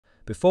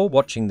Before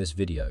watching this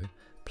video,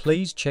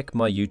 please check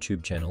my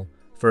YouTube channel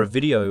for a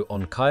video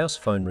on Kaios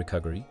phone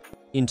recovery.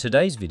 In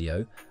today's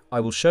video, I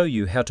will show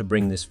you how to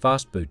bring this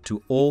Fastboot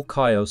to all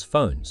Kaios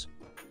phones.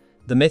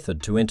 The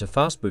method to enter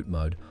Fastboot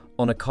mode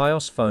on a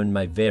Kaios phone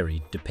may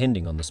vary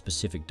depending on the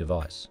specific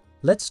device.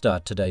 Let's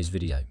start today's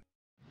video.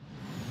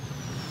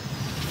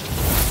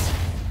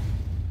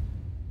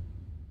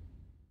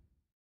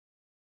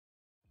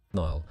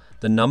 Dial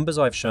the numbers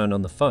I've shown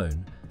on the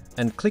phone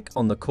and click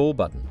on the call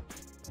button.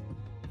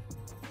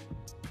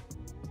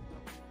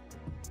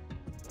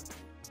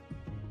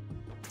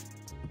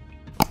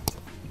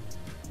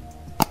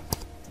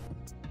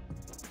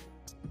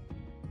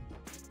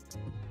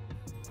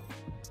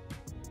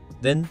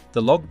 Then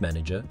the log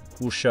manager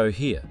will show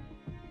here.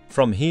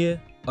 From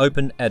here,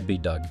 open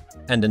ANTI-PIRACY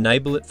and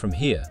enable it from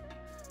here.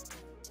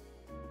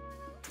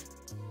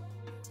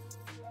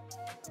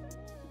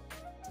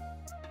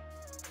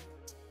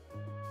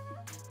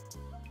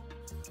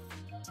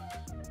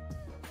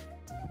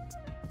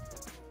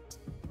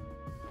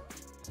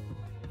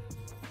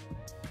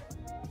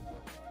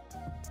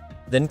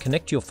 Then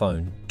connect your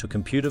phone to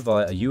computer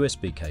via a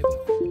USB cable.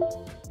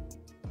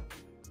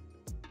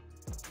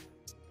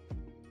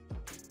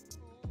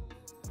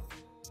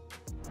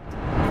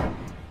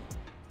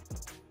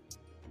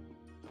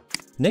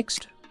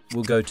 Next,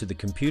 we'll go to the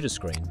computer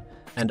screen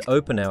and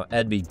open our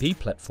ANTI-PIRACY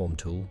platform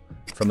tool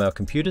from our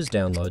computer's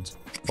downloads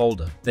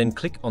folder. Then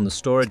click on the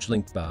storage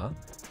link bar,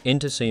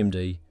 enter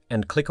CMD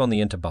and click on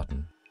the enter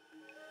button.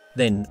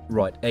 Then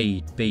write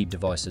ANTI-PIRACY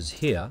devices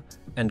here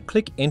and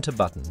click enter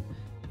button.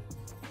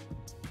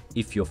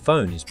 If your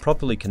phone is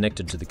properly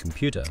connected to the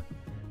computer,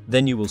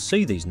 then you will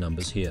see these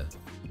numbers here.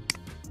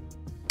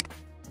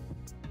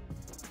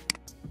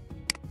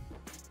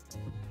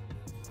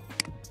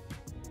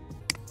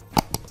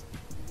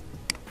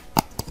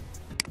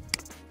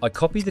 I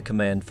copy the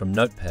command from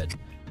Notepad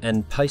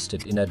and paste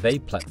it in ANTI-PIRACY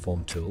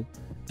platform tool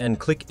and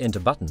click enter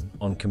button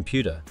on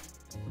computer.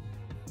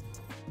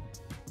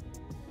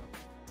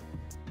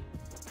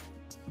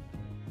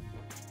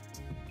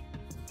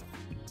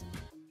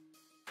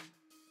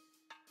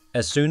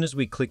 As soon as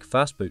we click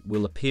Fastboot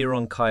will appear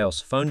on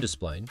Kaios phone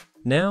display.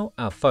 Now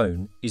our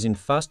phone is in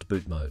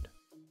Fastboot mode.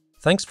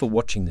 Thanks for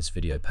watching this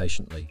video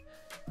patiently,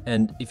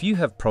 and if you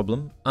have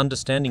problem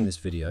understanding this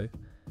video,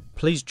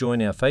 please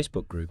join our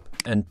Facebook group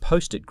and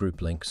post-it group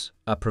links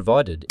are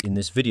provided in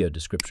this video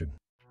description.